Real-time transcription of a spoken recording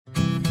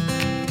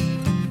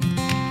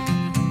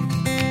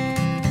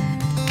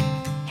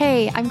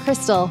Hey, I'm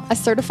Crystal, a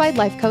certified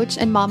life coach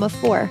and mom of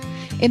 4.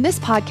 In this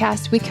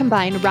podcast, we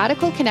combine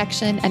radical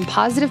connection and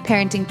positive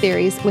parenting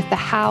theories with the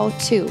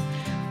how-to,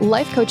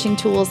 life coaching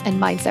tools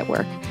and mindset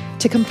work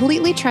to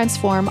completely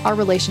transform our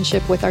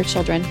relationship with our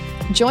children.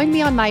 Join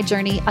me on my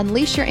journey,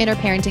 unleash your inner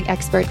parenting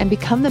expert, and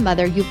become the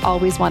mother you've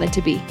always wanted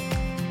to be.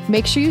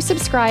 Make sure you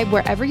subscribe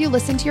wherever you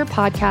listen to your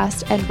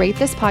podcast and rate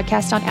this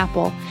podcast on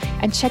Apple.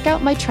 And check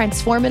out my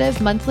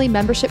transformative monthly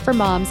membership for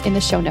moms in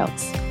the show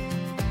notes.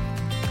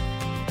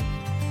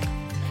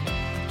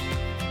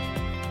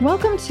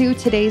 Welcome to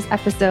today's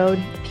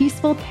episode,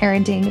 Peaceful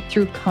Parenting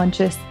Through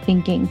Conscious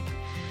Thinking.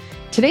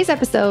 Today's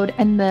episode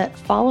and the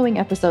following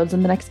episodes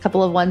and the next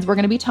couple of ones, we're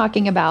going to be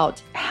talking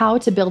about how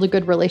to build a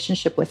good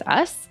relationship with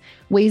us,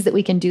 ways that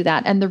we can do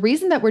that. And the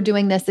reason that we're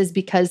doing this is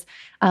because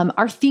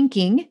our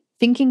thinking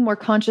more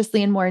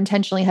consciously and more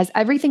intentionally has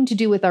everything to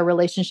do with our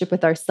relationship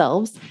with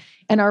ourselves.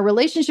 And our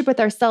relationship with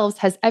ourselves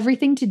has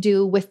everything to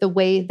do with the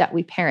way that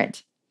we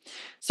parent.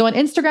 So on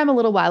Instagram a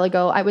little while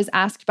ago, I was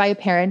asked by a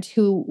parent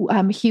who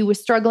he was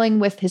struggling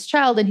with his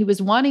child and he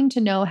was wanting to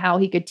know how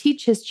he could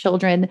teach his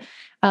children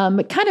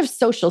kind of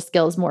social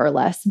skills, more or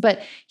less.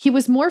 But he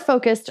was more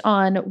focused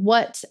on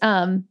what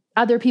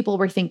other people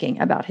were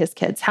thinking about his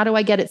kids. How do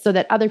I get it so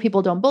that other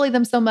people don't bully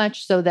them so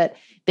much, so that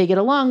they get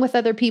along with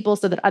other people,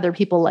 so that other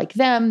people like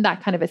them,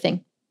 that kind of a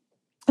thing.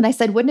 And I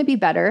said, wouldn't it be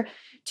better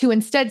to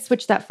instead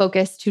switch that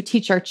focus to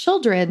teach our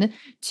children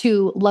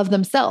to love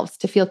themselves,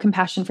 to feel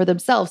compassion for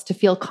themselves, to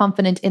feel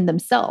confident in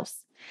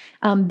themselves,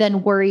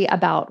 than worry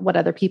about what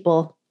other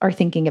people are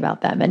thinking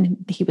about them? And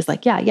he was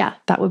like, yeah,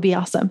 that would be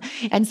awesome.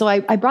 And so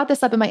I brought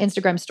this up in my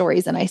Instagram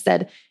stories and I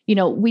said,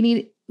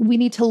 we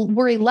need to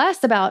worry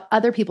less about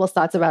other people's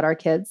thoughts about our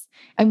kids.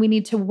 And we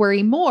need to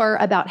worry more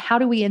about how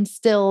do we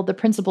instill the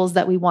principles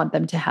that we want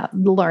them to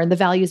learn, the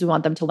values we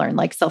want them to learn,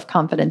 like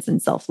self-confidence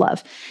and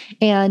self-love.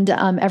 And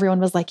everyone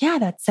was like, yeah,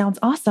 that sounds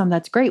awesome.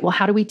 That's great. Well,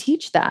 how do we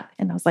teach that?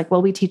 And I was like,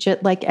 well, we teach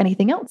it like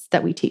anything else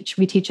that we teach.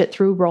 We teach it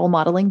through role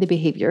modeling the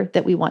behavior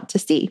that we want to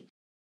see.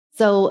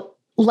 So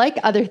like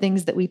other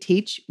things that we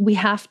teach, we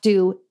have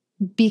to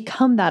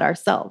become that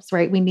ourselves,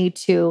 right? We need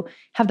to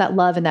have that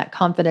love and that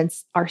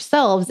confidence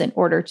ourselves in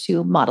order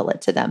to model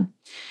it to them.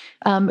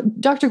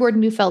 Dr. Gordon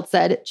Neufeld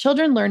said,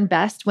 children learn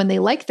best when they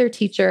like their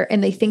teacher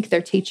and they think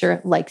their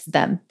teacher likes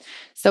them.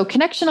 So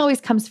connection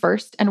always comes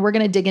first. And we're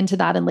going to dig into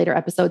that in later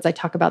episodes. I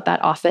talk about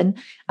that often.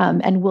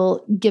 And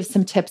we'll give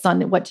some tips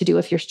on what to do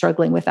if you're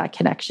struggling with that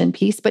connection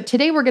piece. But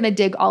today we're going to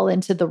dig all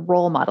into the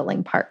role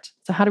modeling part.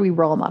 So how do we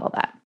role model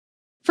that?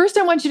 First,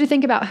 I want you to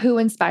think about who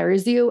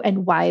inspires you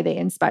and why they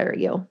inspire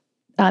you.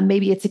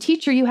 Maybe it's a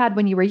teacher you had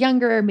when you were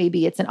younger.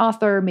 Maybe it's an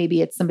author.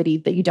 Maybe it's somebody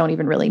that you don't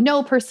even really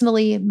know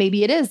personally.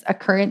 Maybe it is a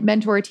current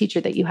mentor or teacher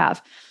that you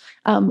have.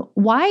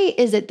 Why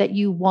is it that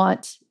you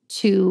want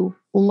to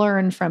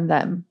learn from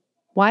them?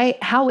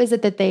 How is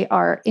it that they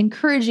are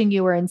encouraging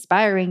you or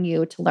inspiring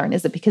you to learn?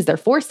 Is it because they're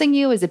forcing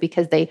you? Is it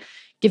because they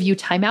give you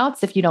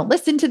timeouts if you don't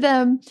listen to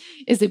them?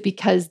 Is it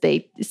because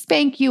they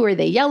spank you or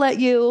they yell at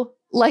you?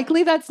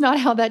 Likely that's not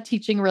how that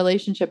teaching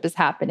relationship is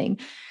happening.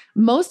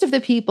 Most of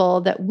the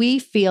people that we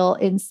feel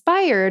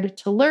inspired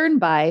to learn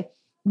by,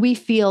 we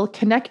feel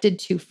connected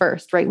to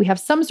first, right? We have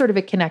some sort of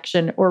a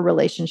connection or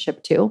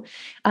relationship to.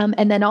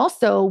 And then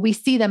also we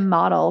see them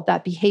model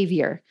that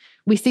behavior.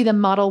 We see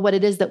them model what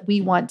it is that we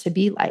want to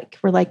be like.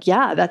 We're like,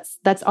 yeah,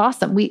 that's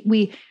awesome.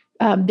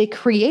 They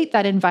create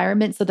that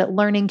environment so that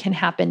learning can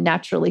happen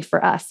naturally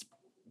for us.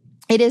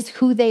 It is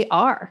who they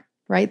are.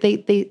 Right?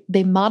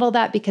 They model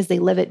that because they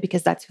live it,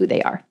 because that's who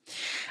they are.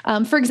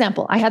 For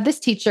example, I had this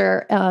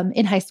teacher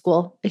in high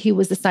school. He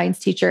was a science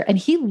teacher and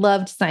he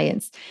loved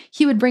science.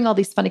 He would bring all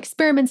these fun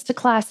experiments to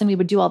class and we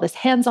would do all this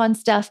hands-on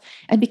stuff.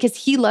 And because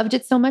he loved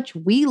it so much,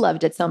 we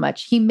loved it so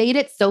much. He made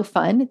it so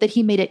fun that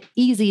he made it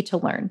easy to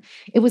learn.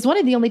 It was one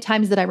of the only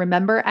times that I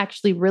remember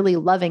actually really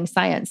loving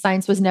science.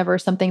 Science was never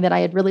something that I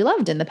had really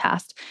loved in the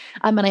past.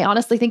 And I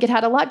honestly think it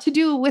had a lot to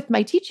do with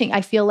my teaching. I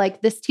feel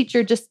like this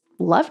teacher just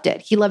loved it.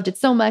 He loved it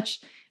so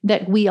much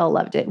that we all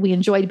loved it. We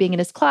enjoyed being in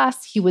his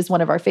class. He was one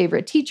of our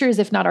favorite teachers,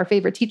 if not our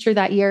favorite teacher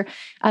that year.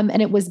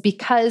 And it was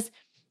because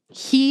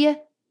he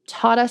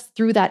taught us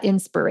through that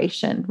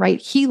inspiration,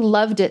 right? He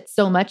loved it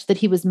so much that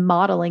he was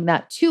modeling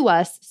that to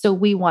us. So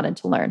we wanted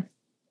to learn.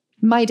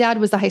 My dad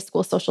was a high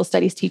school social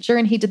studies teacher,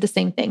 and he did the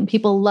same thing.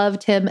 People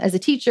loved him as a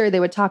teacher. They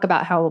would talk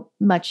about how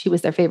much he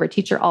was their favorite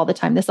teacher all the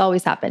time. This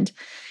always happened.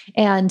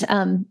 And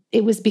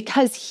it was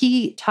because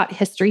he taught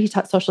history, he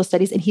taught social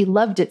studies, and he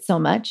loved it so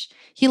much.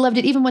 He loved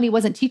it even when he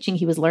wasn't teaching.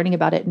 He was learning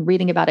about it and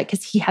reading about it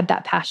because he had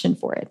that passion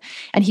for it.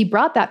 And he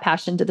brought that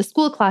passion to the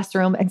school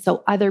classroom. And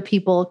so other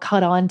people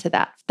caught on to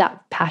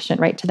that passion,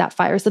 right, to that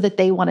fire, so that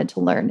they wanted to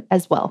learn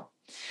as well.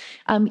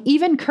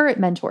 Even current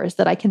mentors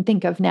that I can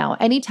think of now,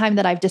 anytime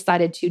that I've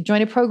decided to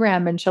join a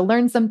program and to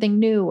learn something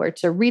new or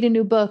to read a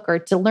new book or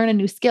to learn a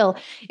new skill,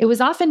 it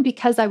was often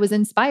because I was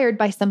inspired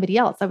by somebody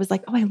else. I was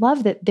like, oh, I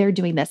love that they're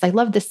doing this. I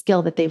love the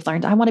skill that they've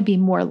learned. I want to be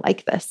more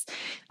like this.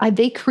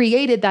 They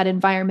created that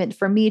environment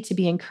for me to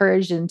be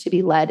encouraged and to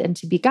be led and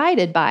to be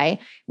guided by,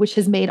 which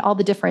has made all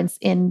the difference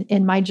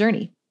in my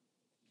journey.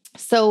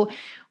 So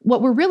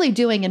what we're really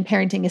doing in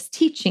parenting is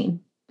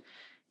teaching.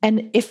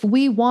 And if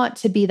we want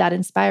to be that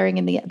inspiring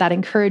and that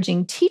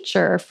encouraging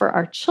teacher for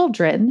our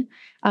children,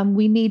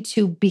 we need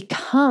to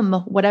become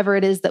whatever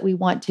it is that we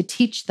want to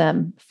teach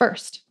them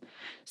first.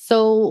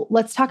 So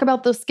let's talk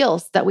about those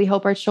skills that we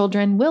hope our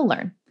children will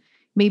learn.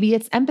 Maybe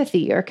it's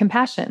empathy or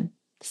compassion,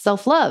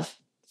 self-love,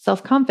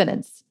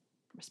 self-confidence,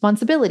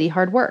 responsibility,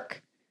 hard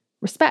work,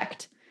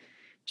 respect.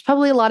 There's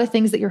probably a lot of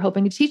things that you're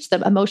hoping to teach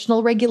them,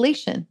 emotional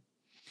regulation.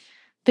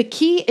 The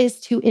key is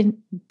to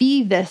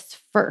be this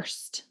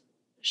first.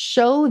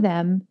 Show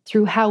them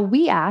through how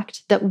we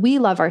act that we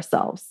love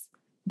ourselves,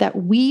 that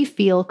we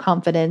feel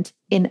confident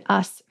in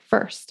us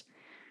first.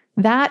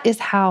 That is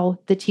how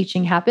the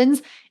teaching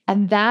happens,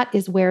 and that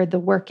is where the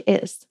work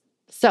is.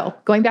 So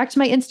going back to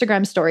my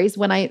Instagram stories,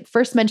 when I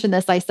first mentioned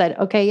this, I said,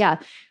 okay, yeah,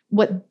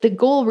 what the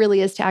goal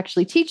really is to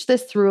actually teach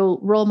this through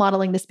role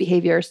modeling this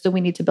behavior. So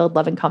we need to build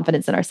love and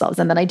confidence in ourselves.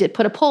 And then I did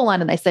put a poll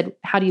on and I said,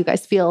 how do you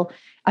guys feel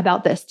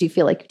about this? Do you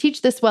feel like you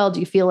teach this well? Do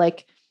you feel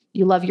like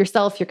you love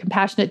yourself, you're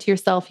compassionate to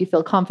yourself, you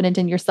feel confident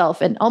in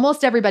yourself? And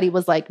almost everybody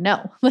was like,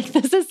 no, like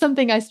this is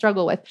something I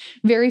struggle with.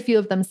 Very few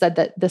of them said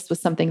that this was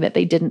something that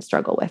they didn't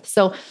struggle with.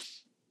 So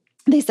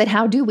they said,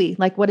 how do we?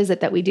 Like, what is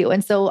it that we do?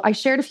 And so I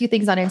shared a few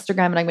things on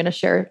Instagram and I'm going to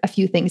share a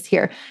few things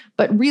here.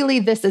 But really,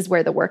 this is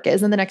where the work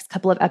is. In the next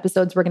couple of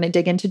episodes, we're going to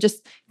dig into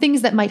just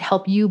things that might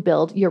help you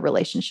build your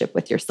relationship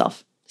with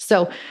yourself.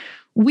 So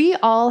we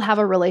all have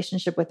a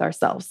relationship with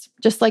ourselves,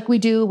 just like we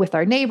do with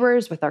our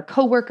neighbors, with our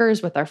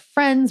coworkers, with our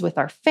friends, with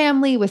our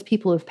family, with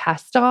people who've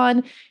passed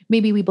on.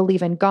 Maybe we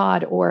believe in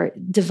God or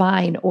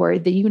divine or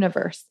the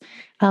universe.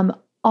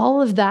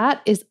 All of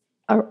that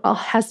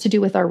has to do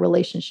with our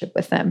relationship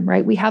with them,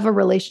 right? We have a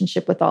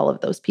relationship with all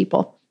of those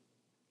people,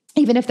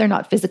 even if they're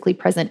not physically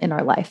present in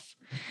our life,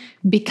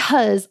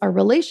 because our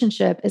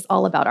relationship is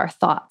all about our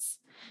thoughts.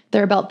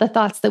 They're about the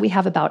thoughts that we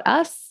have about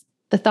us,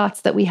 the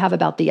thoughts that we have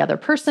about the other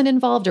person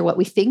involved or what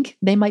we think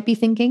they might be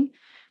thinking,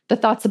 the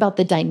thoughts about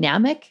the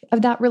dynamic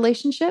of that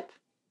relationship.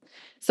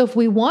 So if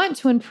we want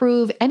to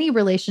improve any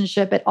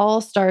relationship, it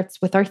all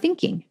starts with our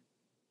thinking.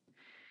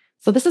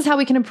 So this is how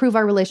we can improve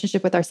our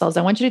relationship with ourselves.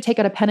 I want you to take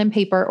out a pen and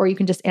paper, or you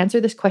can just answer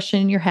this question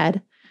in your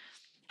head.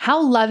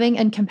 How loving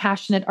and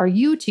compassionate are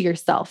you to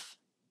yourself?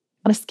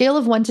 On a scale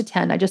of 1 to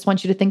 10, I just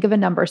want you to think of a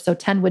number. So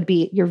 10 would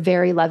be you're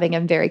very loving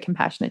and very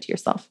compassionate to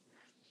yourself.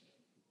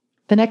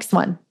 The next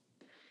one,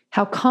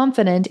 how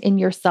confident in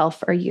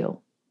yourself are you?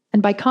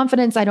 And by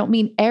confidence, I don't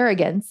mean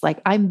arrogance,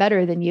 like I'm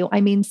better than you. I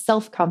mean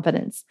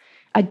self-confidence,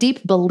 a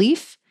deep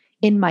belief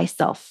in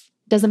myself.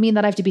 Doesn't mean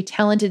that I have to be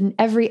talented in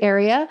every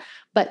area,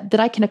 but that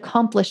I can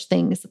accomplish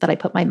things that I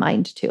put my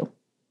mind to,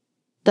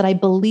 that I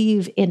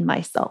believe in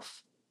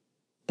myself.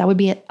 That would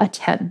be a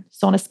 10.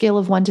 So on a scale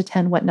of 1 to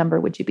 10, what number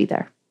would you be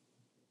there?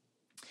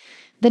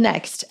 The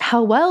next,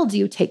 how well do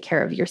you take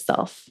care of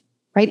yourself,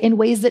 right? In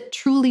ways that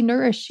truly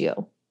nourish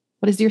you.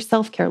 What does your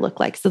self-care look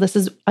like? So this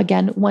is,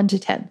 again, 1 to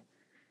 10,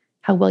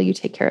 how well you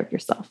take care of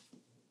yourself.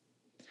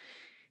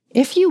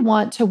 If you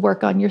want to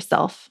work on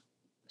yourself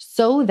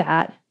so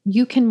that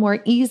you can more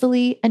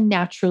easily and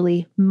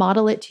naturally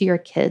model it to your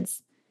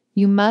kids,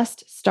 you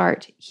must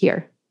start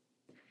here.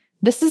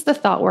 This is the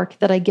thought work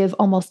that I give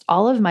almost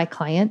all of my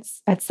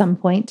clients at some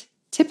point,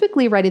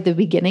 typically right at the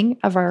beginning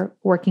of our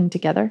working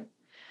together.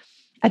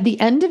 At the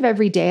end of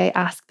every day, I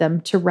ask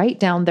them to write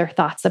down their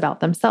thoughts about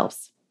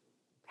themselves,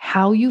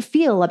 how you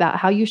feel about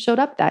how you showed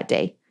up that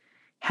day,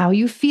 how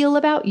you feel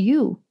about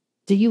you.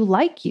 Do you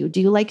like you?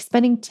 Do you like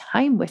spending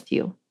time with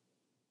you?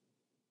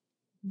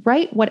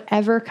 Write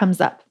whatever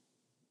comes up.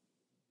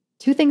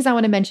 2 things I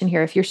want to mention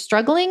here. If you're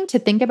struggling to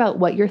think about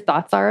what your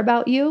thoughts are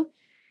about you,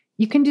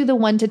 you can do the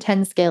 1 to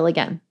 10 scale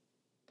again.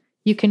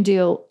 You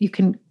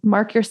can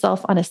mark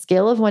yourself on a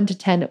scale of 1 to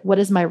 10. What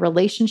is my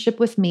relationship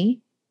with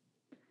me?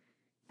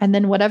 And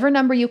then whatever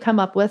number you come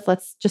up with,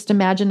 let's just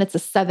imagine it's a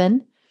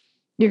 7.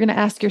 You're going to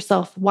ask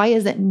yourself, why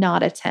is it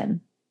not a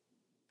 10?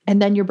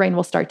 And then your brain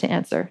will start to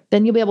answer.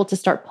 Then you'll be able to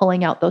start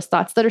pulling out those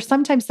thoughts that are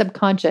sometimes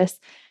subconscious,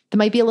 that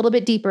might be a little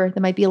bit deeper, that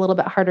might be a little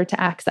bit harder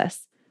to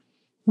access.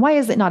 Why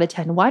is it not a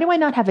 10? Why do I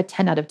not have a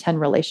 10 out of 10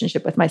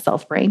 relationship with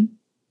myself, brain?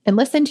 And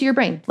listen to your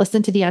brain.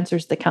 Listen to the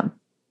answers that come.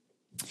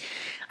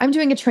 I'm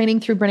doing a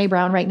training through Brené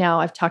Brown right now.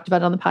 I've talked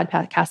about it on the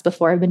podcast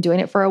before. I've been doing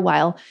it for a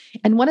while.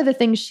 And one of the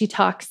things she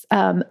talks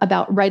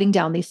about writing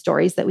down these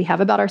stories that we have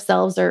about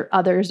ourselves or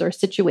others or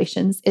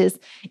situations is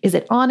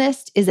it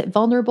honest? Is it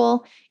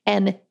vulnerable?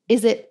 And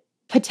is it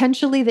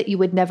potentially that you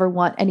would never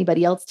want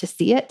anybody else to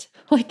see it?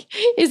 Like,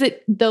 is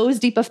it those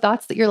deep of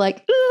thoughts that you're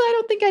like, I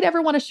don't think I'd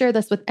ever want to share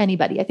this with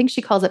anybody? I think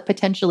she calls it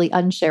potentially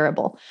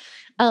unshareable.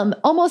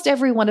 Almost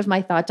every one of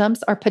my thought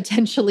dumps are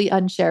potentially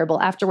unshareable.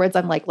 Afterwards,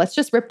 I'm like, let's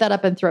just rip that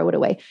up and throw it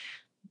away.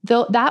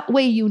 Though that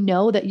way, you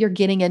know that you're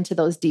getting into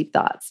those deep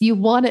thoughts. You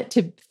want it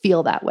to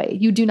feel that way.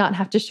 You do not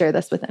have to share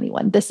this with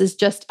anyone. This is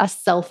just a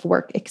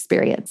self-work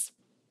experience.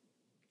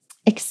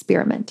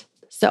 Experiment.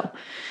 So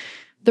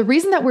the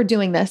reason that we're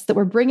doing this, that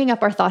we're bringing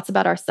up our thoughts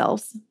about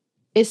ourselves,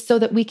 is so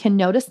that we can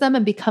notice them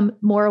and become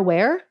more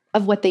aware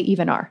of what they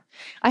even are.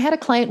 I had a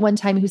client one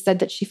time who said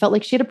that she felt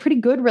like she had a pretty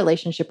good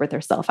relationship with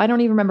herself. I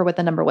don't even remember what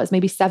the number was,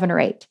 maybe 7 or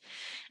 8.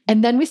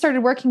 And then we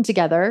started working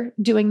together,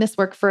 doing this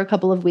work for a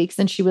couple of weeks.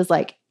 And she was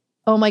like,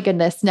 oh my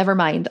goodness, never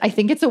mind. I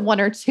think it's a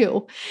 1 or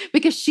 2,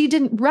 because she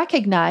didn't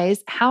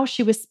recognize how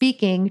she was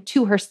speaking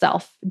to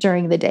herself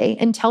during the day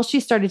until she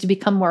started to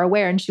become more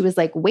aware. And she was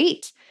like,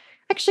 wait,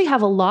 I actually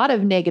have a lot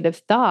of negative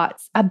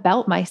thoughts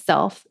about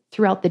myself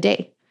throughout the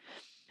day.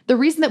 The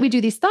reason that we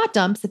do these thought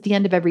dumps at the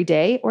end of every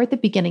day, or at the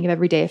beginning of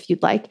every day, if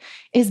you'd like,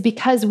 is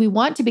because we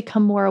want to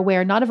become more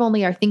aware, not of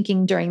only our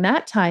thinking during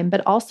that time,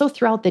 but also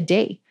throughout the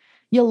day.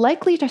 You'll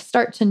likely to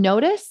start to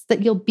notice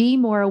that you'll be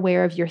more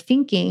aware of your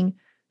thinking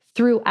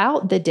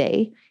throughout the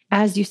day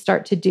as you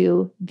start to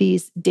do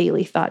these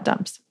daily thought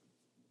dumps.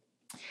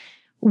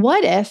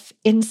 What if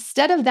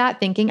instead of that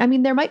thinking, I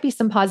mean, there might be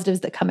some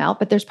positives that come out,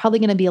 but there's probably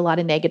going to be a lot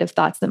of negative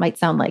thoughts that might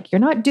sound like you're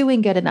not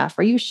doing good enough,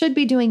 or you should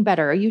be doing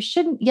better, or you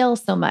shouldn't yell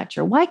so much,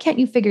 or why can't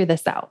you figure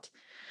this out?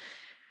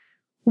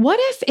 What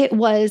if it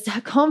was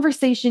a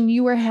conversation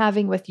you were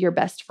having with your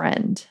best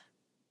friend,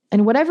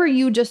 and whatever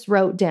you just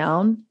wrote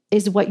down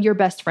is what your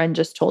best friend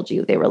just told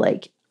you? They were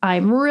like,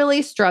 I'm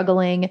really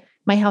struggling.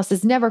 My house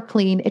is never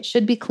clean. It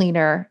should be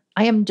cleaner.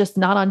 I am just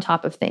not on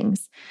top of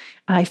things.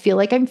 I feel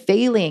like I'm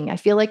failing. I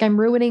feel like I'm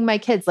ruining my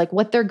kids. Like,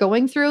 what they're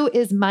going through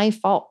is my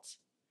fault.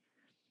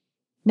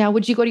 Now,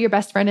 would you go to your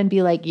best friend and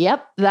be like,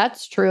 yep,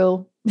 that's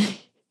true.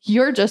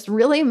 You're just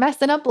really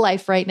messing up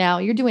life right now.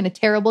 You're doing a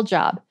terrible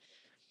job.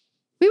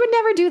 We would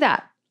never do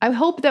that. I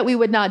hope that we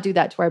would not do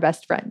that to our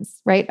best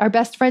friends, right? Our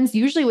best friends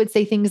usually would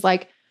say things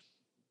like,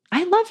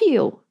 I love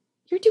you.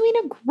 You're doing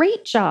a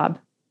great job.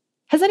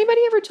 Has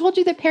anybody ever told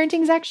you that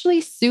parenting is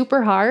actually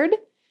super hard?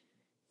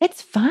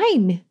 It's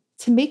fine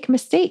to make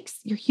mistakes.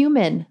 You're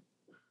human.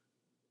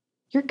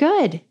 You're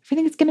good.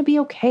 Everything's going to be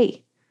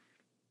okay,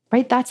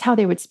 right? That's how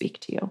they would speak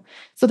to you.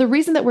 So the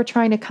reason that we're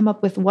trying to come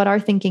up with what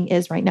our thinking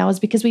is right now is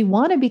because we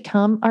want to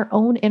become our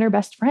own inner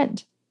best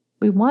friend.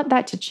 We want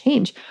that to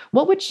change.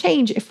 What would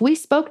change if we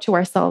spoke to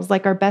ourselves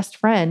like our best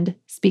friend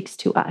speaks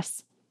to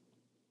us?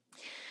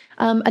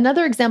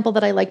 Another example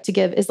that I like to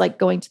give is like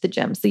going to the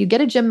gym. So you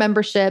get a gym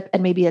membership,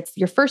 and maybe it's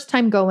your first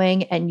time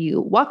going, and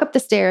you walk up the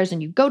stairs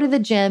and you go to the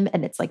gym,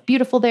 and it's like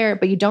beautiful there,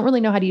 but you don't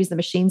really know how to use the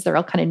machines. They're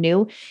all kind of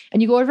new.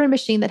 And you go over a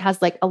machine that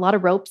has like a lot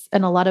of ropes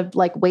and a lot of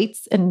like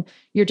weights. And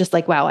you're just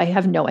like, wow, I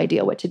have no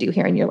idea what to do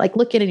here. And you're like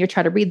looking and you're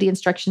trying to read the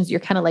instructions.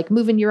 You're kind of like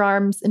moving your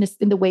arms in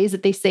the ways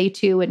that they say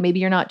to, and maybe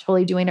you're not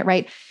totally doing it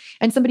right.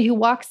 And somebody who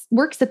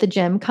works at the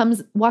gym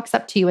walks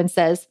up to you and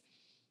says,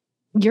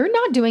 you're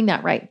not doing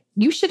that right.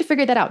 You should have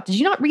figured that out. Did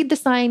you not read the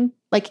sign?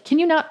 Like, can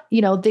you not,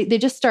 they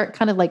just start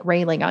kind of like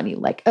railing on you.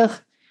 Like, ugh,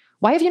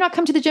 why have you not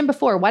come to the gym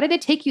before? Why did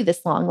it take you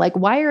this long? Like,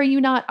 why are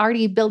you not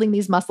already building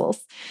these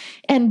muscles?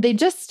 And they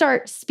just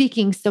start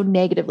speaking so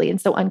negatively and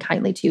so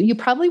unkindly to you. You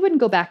probably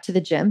wouldn't go back to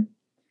the gym,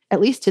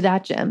 at least to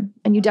that gym.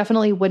 And you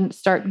definitely wouldn't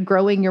start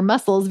growing your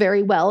muscles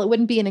very well. It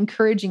wouldn't be an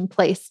encouraging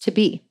place to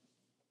be.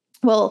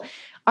 Well,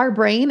 our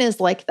brain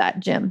is like that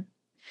gym.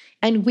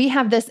 And we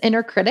have this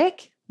inner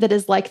critic that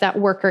is like that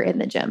worker in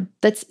the gym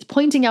that's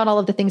pointing out all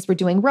of the things we're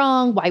doing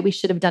wrong, why we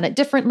should have done it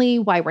differently,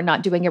 why we're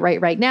not doing it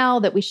right now,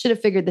 that we should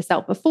have figured this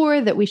out before,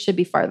 that we should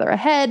be farther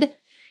ahead.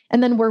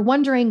 And then we're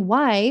wondering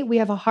why we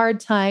have a hard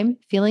time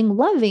feeling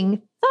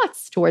loving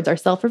thoughts towards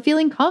ourselves or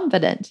feeling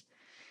confident.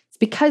 It's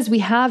because we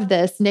have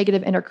this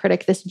negative inner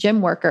critic, this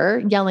gym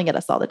worker yelling at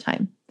us all the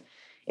time.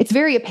 It's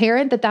very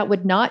apparent that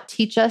would not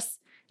teach us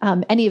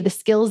any of the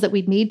skills that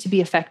we'd need to be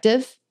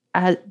effective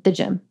at the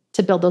gym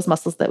to build those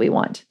muscles that we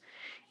want.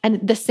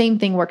 And the same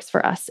thing works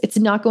for us. It's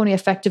not going to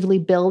effectively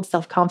build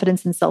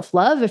self-confidence and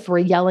self-love if we're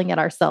yelling at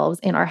ourselves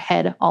in our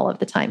head all of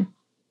the time.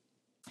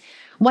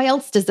 Why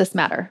else does this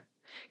matter?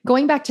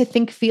 Going back to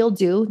think, feel,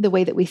 do, the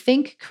way that we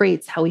think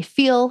creates how we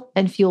feel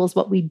and fuels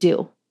what we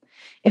do.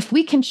 If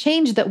we can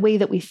change the way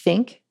that we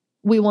think,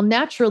 we will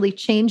naturally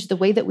change the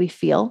way that we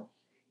feel,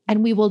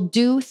 and we will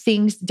do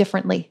things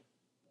differently.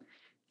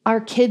 Our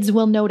kids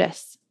will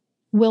notice.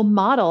 We'll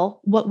model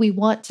what we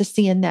want to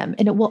see in them,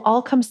 and it will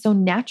all come so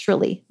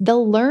naturally.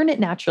 They'll learn it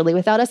naturally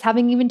without us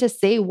having even to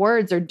say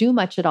words or do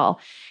much at all.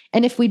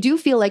 And if we do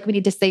feel like we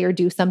need to say or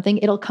do something,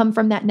 it'll come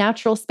from that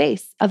natural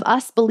space of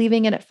us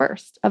believing in it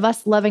first, of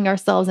us loving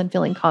ourselves and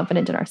feeling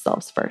confident in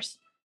ourselves first.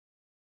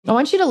 I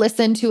want you to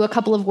listen to a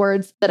couple of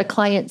words that a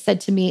client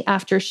said to me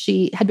after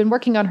she had been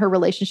working on her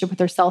relationship with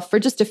herself for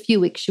just a few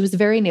weeks. She was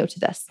very new to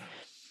this.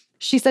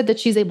 She said that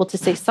she's able to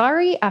say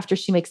sorry after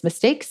she makes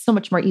mistakes so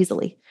much more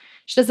easily.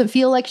 She doesn't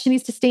feel like she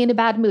needs to stay in a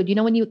bad mood. You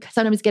know, when you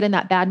sometimes get in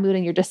that bad mood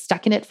and you're just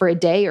stuck in it for a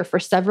day or for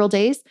several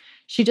days,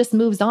 she just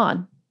moves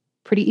on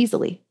pretty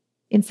easily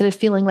instead of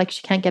feeling like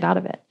she can't get out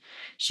of it.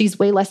 She's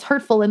way less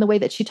hurtful in the way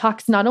that she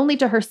talks, not only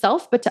to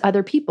herself, but to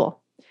other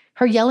people.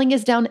 Her yelling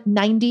is down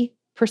 90%.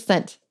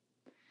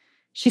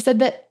 She said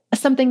that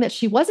something that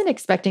she wasn't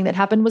expecting that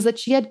happened was that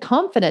she had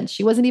confidence.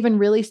 She wasn't even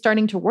really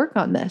starting to work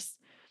on this.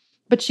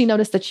 But she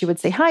noticed that she would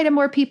say hi to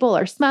more people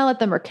or smile at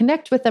them or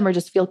connect with them or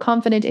just feel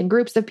confident in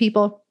groups of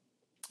people.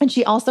 And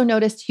she also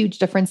noticed huge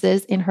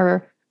differences in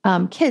her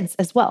kids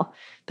as well,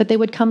 that they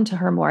would come to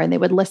her more and they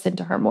would listen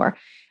to her more.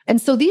 And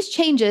so these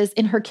changes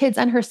in her kids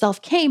and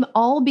herself came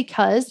all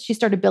because she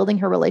started building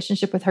her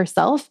relationship with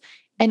herself,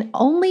 and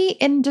only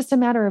in just a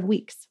matter of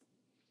weeks.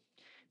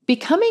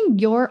 Becoming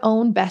your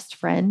own best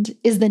friend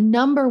is the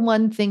number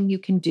one thing you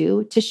can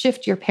do to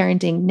shift your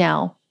parenting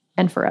now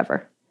and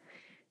forever.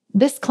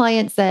 This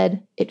client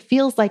said, it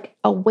feels like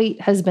a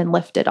weight has been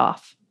lifted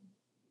off.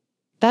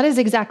 That is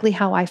exactly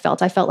how I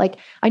felt. I felt like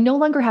I no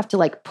longer have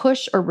to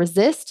push or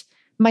resist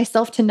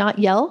myself to not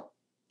yell,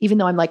 even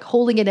though I'm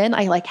holding it in.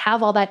 I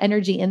have all that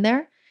energy in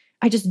there.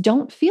 I just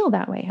don't feel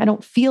that way. I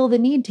don't feel the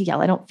need to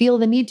yell. I don't feel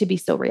the need to be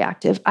so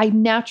reactive. I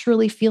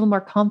naturally feel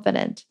more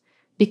confident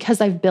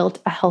because I've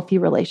built a healthy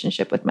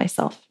relationship with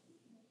myself.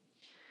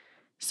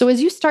 So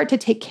as you start to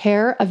take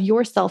care of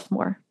yourself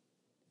more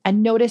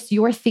and notice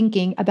your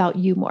thinking about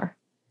you more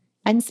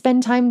and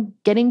spend time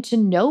getting to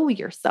know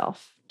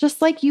yourself,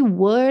 just like you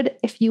would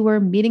if you were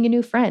meeting a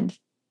new friend,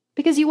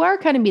 because you are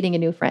kind of meeting a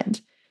new friend,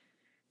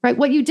 right?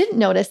 What you didn't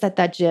notice at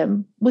that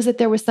gym was that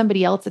there was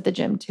somebody else at the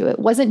gym too. It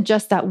wasn't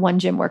just that one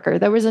gym worker.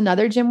 There was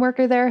another gym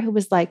worker there who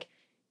was like,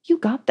 you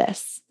got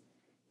this.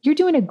 You're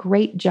doing a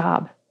great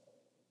job.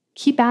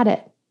 Keep at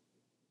it.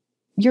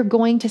 You're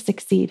going to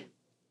succeed.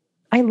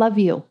 I love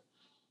you.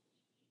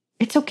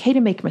 It's okay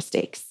to make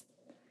mistakes.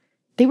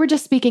 They were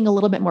just speaking a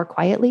little bit more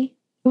quietly.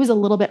 It was a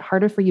little bit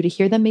harder for you to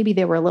hear them. Maybe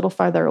they were a little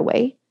farther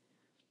away.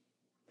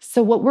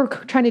 So what we're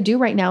trying to do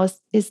right now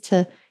is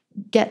to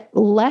get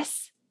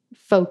less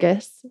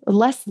focus,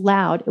 less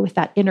loud with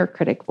that inner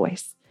critic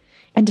voice,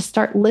 and to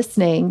start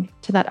listening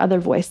to that other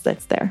voice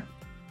that's there.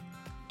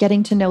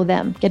 Getting to know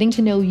them, getting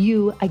to know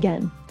you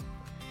again.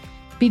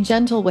 Be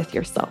gentle with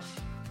yourself.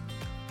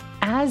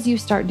 As you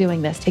start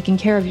doing this, taking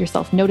care of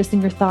yourself,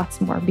 noticing your thoughts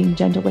more, being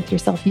gentle with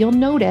yourself, you'll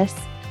notice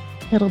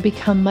it'll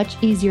become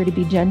much easier to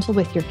be gentle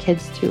with your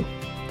kids too.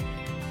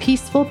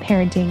 Peaceful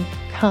parenting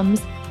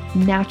comes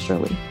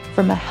naturally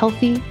from a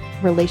healthy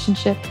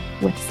relationship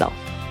with self.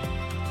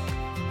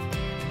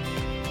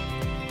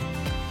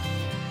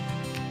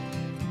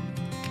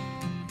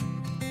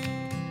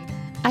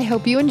 I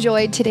hope you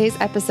enjoyed today's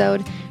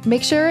episode.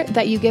 Make sure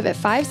that you give it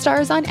 5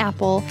 stars on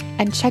Apple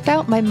and check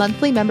out my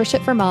monthly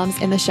membership for moms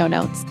in the show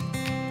notes.